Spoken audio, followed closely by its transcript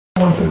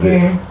once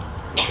again.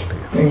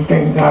 And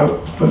thank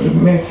God for the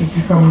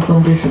message coming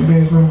from Bishop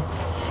Benjamin.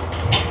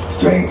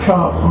 Straight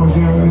talk on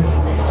gentleness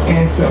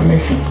and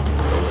submission.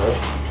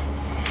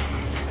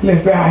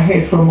 Let's bow our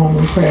heads for a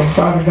moment of prayer.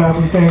 Father God,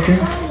 we thank you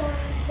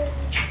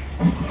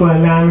for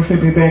allowing us to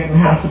be back in the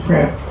house of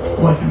prayer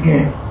once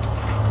again.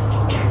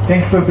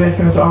 Thank you for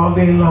blessing us all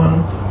day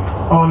long,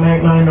 all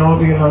night long, all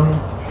day long,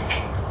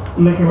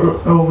 looking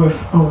over us,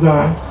 oh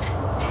God.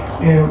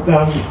 And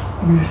God,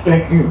 we just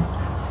thank you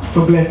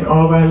for blessing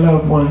all of our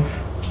loved ones,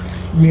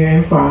 near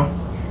and far.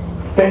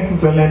 Thank you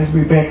for letting us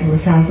be back in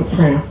this house of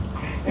prayer.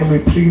 And we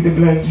plead the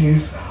blood of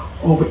Jesus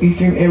over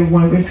each and every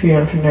one that's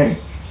here tonight,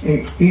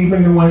 and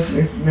even the ones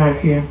that's not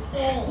here.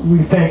 We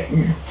thank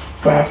you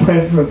for our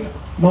presence.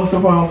 Most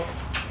of all,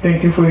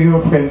 thank you for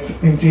your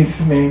presence. In Jesus'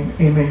 name,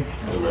 amen.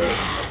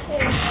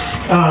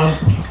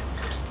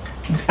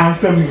 Our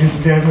subject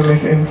is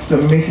gentleness and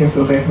submission,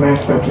 so that's my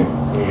subject.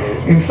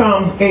 In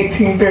Psalms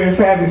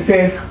 18:35 it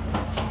says,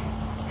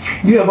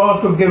 "You have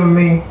also given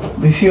me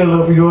the shield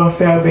of your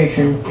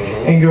salvation,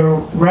 and your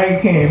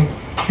right hand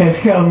has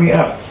held me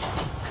up.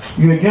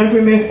 Your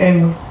gentleness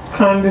and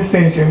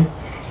condescension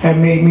have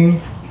made me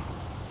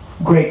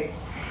great."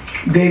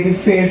 David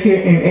says here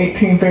in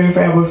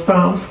 18:35 of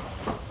Psalms,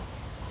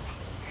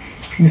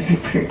 he's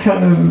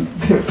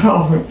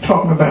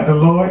talking about the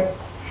Lord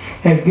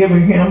has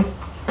given him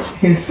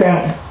the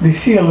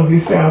shield of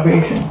his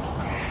salvation.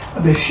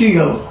 The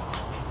shield,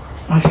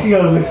 a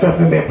shield is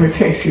something that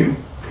protects you.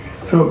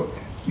 So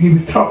he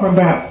was talking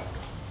about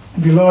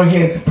the Lord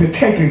has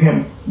protected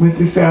him with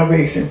his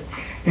salvation.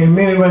 And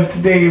many of us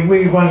today, if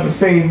we want to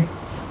say,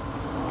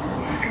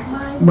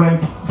 when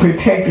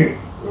protected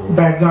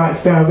by God's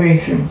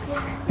salvation,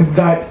 if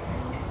God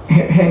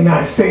had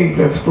not saved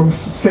us from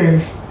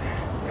certain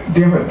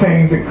different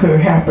things that could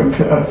have happened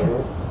to us,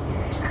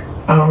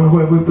 I don't know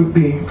where we would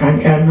be. I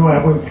know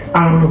I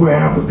don't know where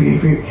I would be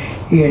if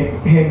he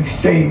had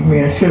saved me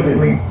and shielded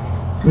me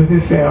with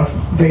his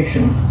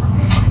salvation.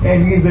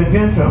 And he's a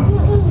gentle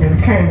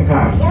and kind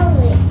God.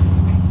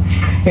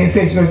 And it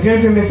says, "Your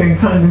gentleness and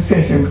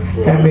condescension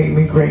have made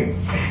me great."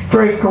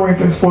 1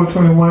 Corinthians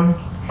 4:21.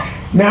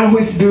 "Now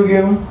which do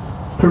you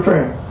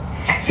prefer?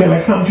 Shall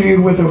I come to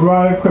you with a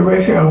rod of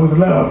correction or with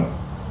love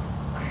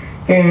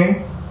and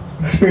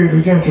the spirit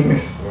of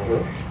gentleness?"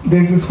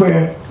 This is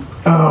where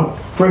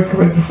 1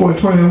 Corinthians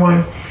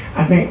 4:21,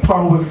 I think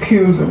Paul was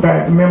accused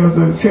by the members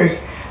of the church,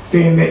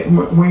 saying that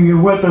when you're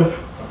with us,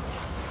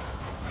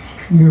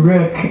 you're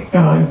real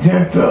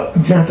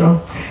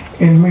gentle,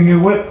 and when you're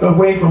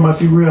away from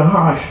us, you're real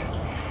harsh.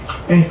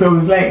 And so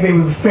it's like they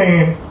was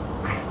saying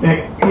that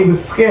he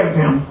was scared of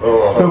them.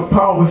 So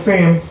Paul was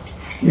saying,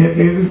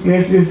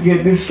 let's just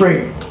get this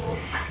straight,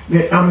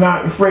 that I'm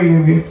not afraid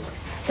of you.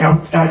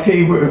 I'll tell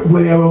you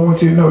whatever I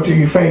want you to know to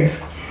your face.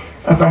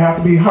 If I have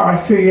to be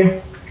harsh to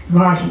you,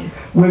 harsh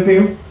with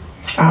you,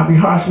 I'll be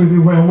harsh with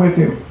you when I'm with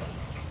you.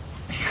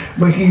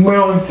 But he went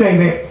on to say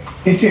that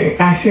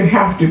I shouldn't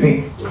have to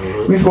be.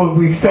 We're supposed to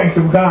be saints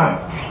of God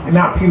and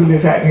not people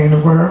that's out there in the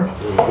world.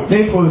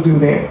 They're supposed to do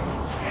that.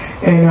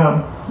 And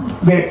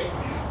that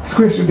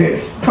scripture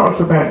that talks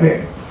about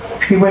that,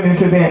 he went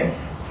into that.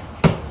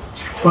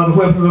 For the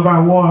weapons of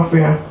our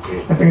warfare,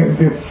 I think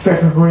it's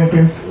 2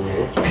 Corinthians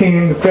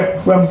 10,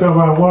 the weapons of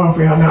our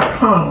warfare are not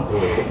carnal.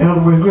 In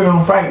other words, we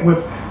don't fight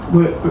with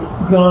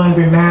guns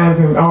and knives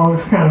and all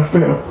this kind of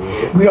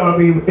stuff. We ought to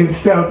be able to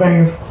sell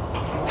things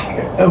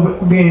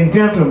being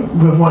gentle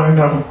with one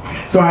another.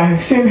 So I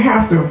shouldn't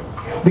have to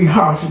be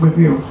harsh with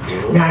you.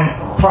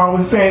 Now, Paul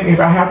was saying, if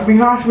I have to be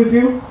harsh with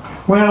you,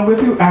 when I'm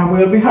with you, I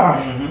will be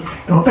harsh.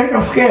 Don't think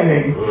I'm scared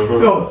of you.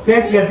 So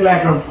that's just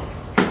like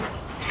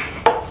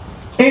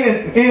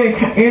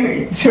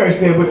any church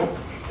that would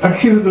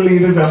accuse the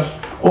leaders of,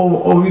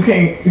 oh, you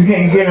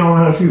can't get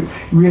on us, you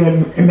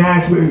real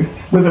nice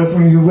with us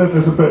when you're with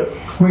us, but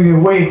when you're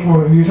away,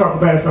 when you talk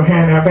about us, so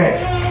hand our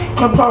backs.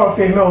 And Paul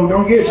said, no,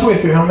 don't get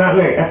twisted. I'm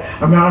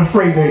not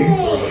afraid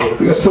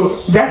of you. So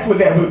that's what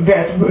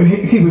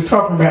he was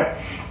talking about.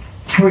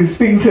 He was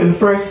speaking to the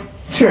first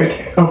church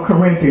of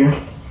Corinthia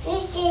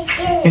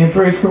in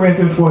 1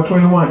 Corinthians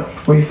 4:21,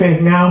 where he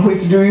says, "Now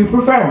which do you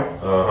prefer?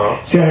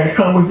 Shall I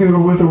come with you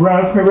with a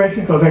rod of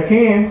correction, because I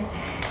can,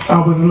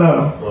 or with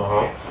love?"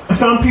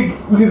 Some people,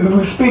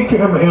 we speak to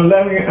them in a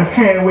loving, a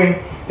kind way,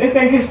 they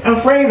think he's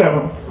afraid of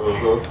them.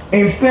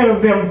 Instead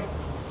of them,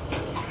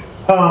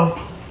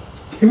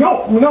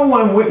 no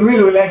one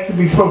really likes to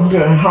be spoken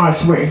to in a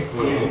harsh way.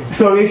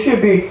 So it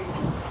should be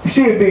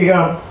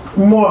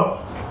more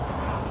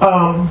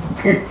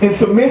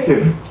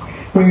submissive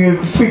when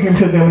you're speaking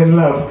to them in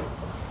love,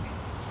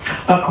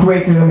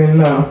 correcting them in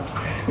love.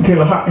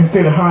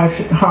 Instead of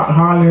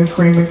hollering and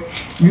screaming,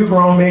 you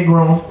grown, they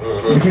grown.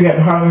 If you got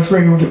to holler and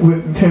scream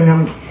with tell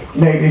them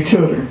like their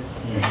children.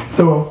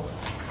 So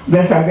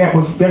that's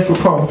what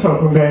Paul was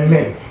talking about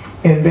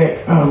in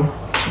that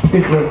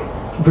particular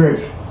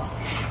verse.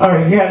 All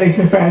right,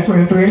 Galatians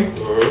 5:23.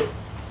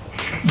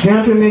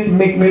 Gentleness,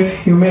 meekness,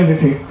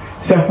 humility,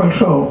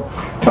 self-control.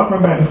 Talking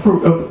about the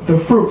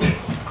fruit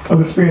of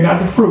the Spirit, not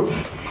the fruits.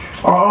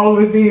 All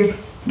of these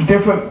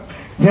different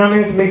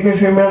gentleness, meekness,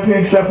 humility,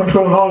 and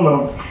self-control, all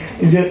of them.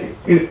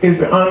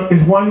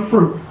 It's one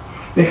fruit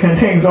that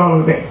contains all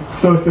of that.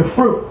 So it's the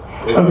fruit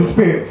of the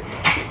Spirit.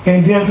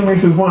 And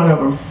gentleness is one of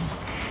them.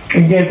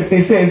 And yes,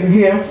 it says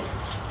here,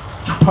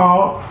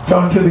 Paul,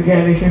 talking to the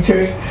Galatian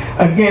church,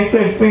 against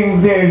such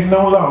things there is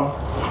no law.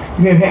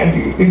 You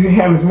can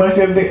have as much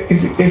of it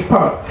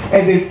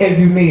as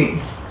you need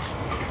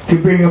to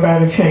bring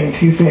about a change,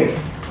 he says.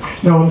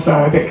 No, I'm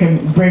sorry, that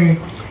can bring,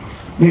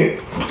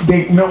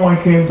 no one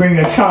can bring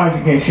a charge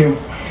against you.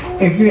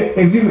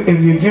 If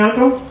you're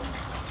gentle,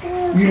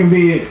 you can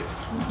be as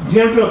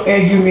gentle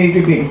as you need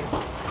to be.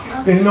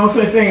 There's no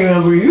such thing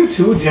as you're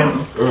too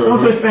gentle. No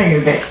such thing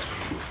as that.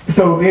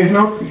 So there's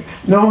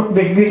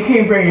they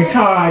can't bring a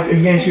charge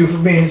against you for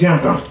being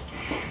gentle.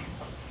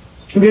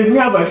 There's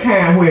never a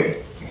time where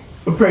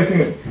a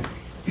person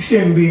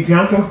shouldn't be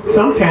gentle.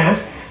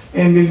 Sometimes,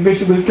 and this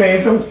bishop was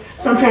saying,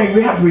 sometimes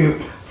we have to be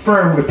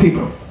firm with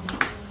people.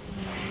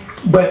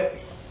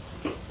 But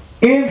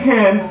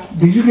anytime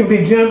that you can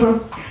be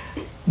gentle,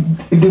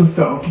 do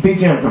so. Be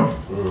gentle.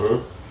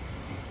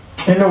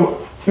 And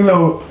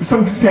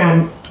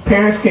sometimes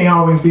parents can't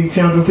always be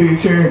gentle to your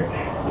children.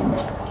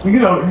 You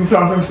talk to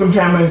them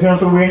sometimes in a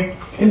gentle way,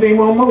 and they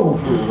won't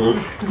move.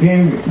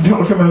 Then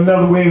talk to them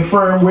another way, a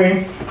firm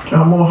way,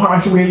 a more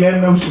harsh way,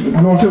 letting them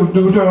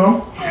do to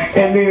them,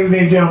 and then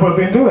they jump up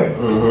and do it.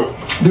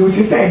 Do what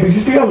you say, but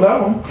you still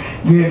love them.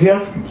 They're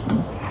just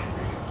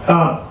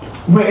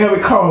whatever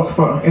it calls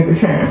for at the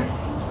time.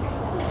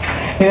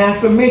 And that's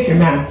submission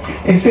now.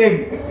 It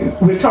said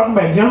we're talking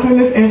about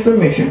gentleness and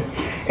submission,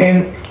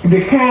 and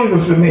the kinds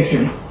of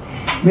submission.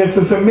 There's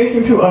the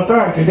submission to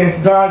authority. That's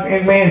God's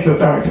and man's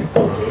authority.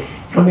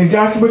 On the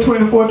Joshua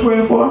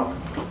 24:24,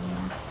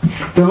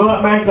 the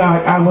Lord my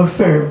God I will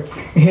serve,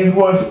 and his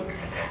voice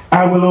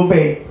I will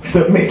obey.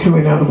 Submit to,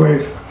 in other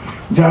words.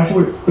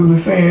 Joshua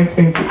was saying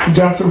in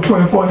Joshua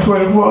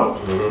 24:24,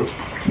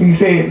 he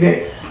said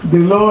that the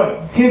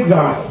Lord, his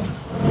God,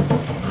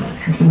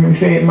 so when he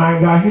said my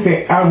God, he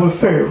said I will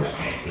serve,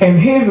 and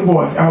his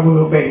voice I will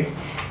obey.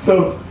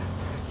 So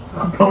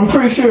I'm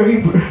pretty sure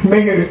he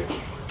made it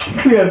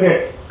clear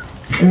that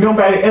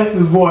nobody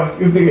else's voice,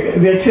 if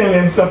they're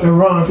telling him something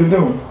wrong to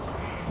do,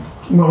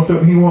 so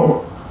he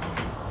won't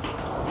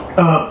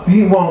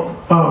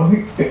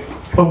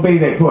obey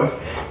that voice.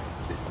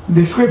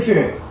 The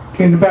scripture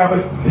in the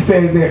Bible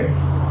says that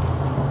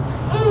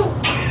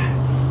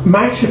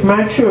my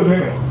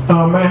children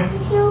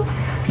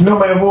know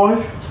my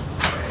voice,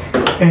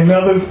 and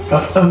another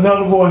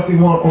voice they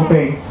won't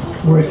obey.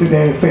 Words to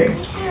that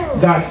effect.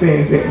 God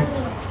says that.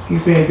 He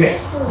says that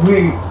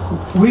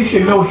we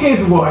should know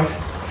his voice,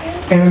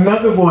 and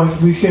another voice,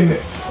 we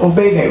shouldn't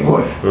obey that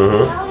voice.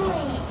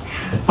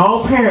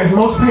 All parents,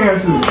 most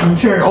parents who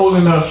turn old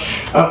enough,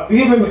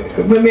 even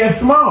when they're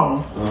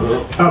small,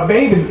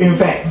 babies in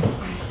fact,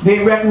 they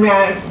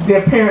recognize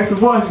their parents'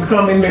 voice to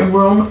come in their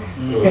room,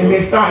 and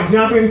they start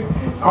jumping.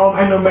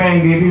 I know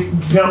mine did. They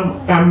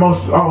jump,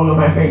 most all of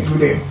my things were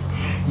there.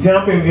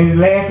 Jumping and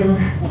laughing.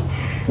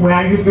 When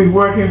I used to be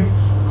working,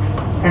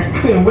 I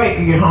couldn't wait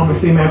to get home and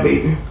see my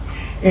baby.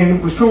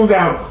 And as soon as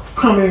I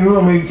come in the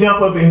room, they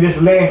jump up and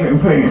just laugh and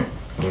play.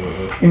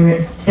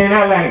 And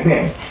I like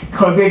that,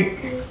 because they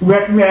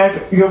recognize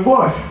your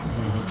voice.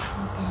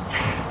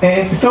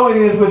 And so it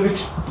is with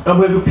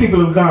the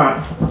people of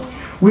God.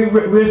 We're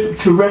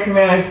to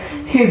recognize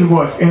his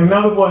voice, and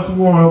another voice we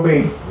won't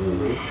obey.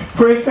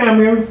 1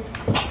 Samuel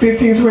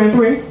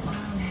 15:23,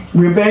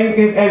 rebellion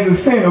is as a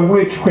sin of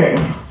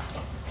witchcraft.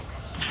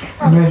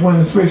 And that's one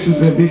of the scriptures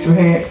that Bishop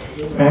had.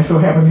 I so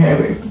happen to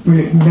have it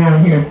written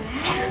down here.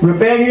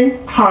 Rebellion,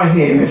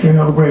 hard-headedness, in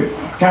other words,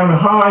 having a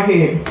hard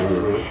head.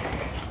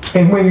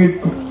 And when you're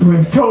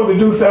told to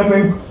do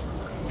something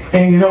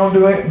and you don't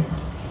do it,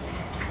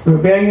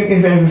 rebellion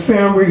is as a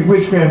sin of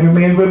witchcraft. You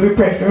may as well be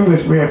practicing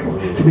witchcraft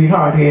to be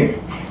hard-headed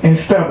and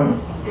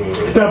stubborn.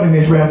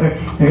 Stubbornness, rather,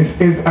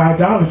 is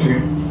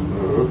idolatry.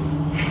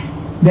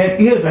 That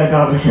is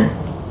idolatry.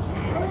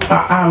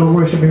 Idol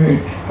worship, in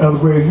other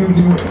words.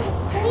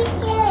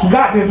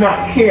 God does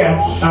not care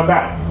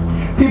about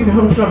people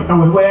who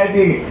come what I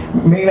did,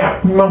 may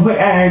not know what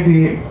I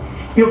did.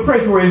 Your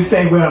person will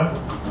say, well,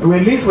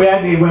 at least what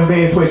I did wasn't bad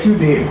as what you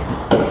did.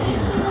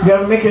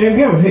 Doesn't make any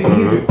difference.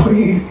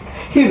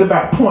 He's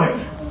about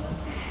points.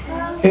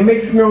 It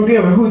makes no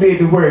difference who did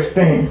the worst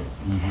thing.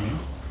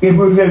 It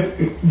was just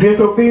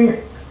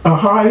disobedient, a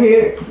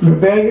hard-headed,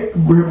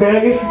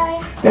 rebellious.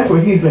 That's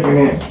what he's looking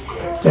at.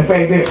 The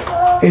fact that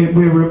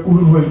we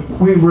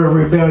were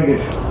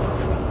rebellious.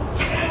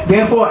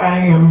 Therefore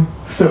I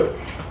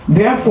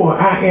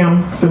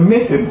am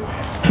submissive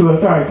to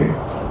authority.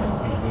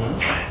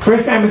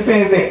 1 Samuel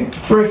says that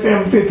 1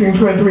 Samuel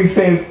 15:23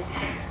 says,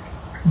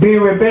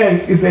 being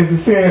rebellious is as a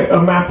sin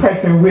of my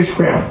practicing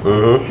witchcraft,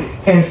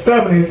 and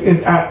stubbornness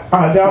is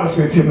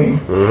idolatry to me.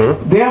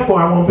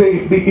 Therefore I won't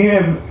be any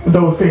of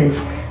those things.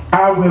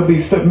 I will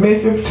be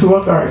submissive to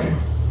authority.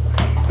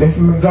 That's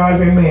God's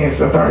and man's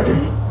authority.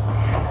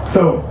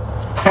 So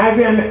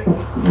Isaiah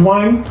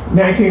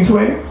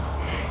 1:19-20.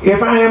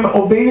 If I am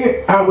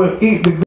obedient, I will eat the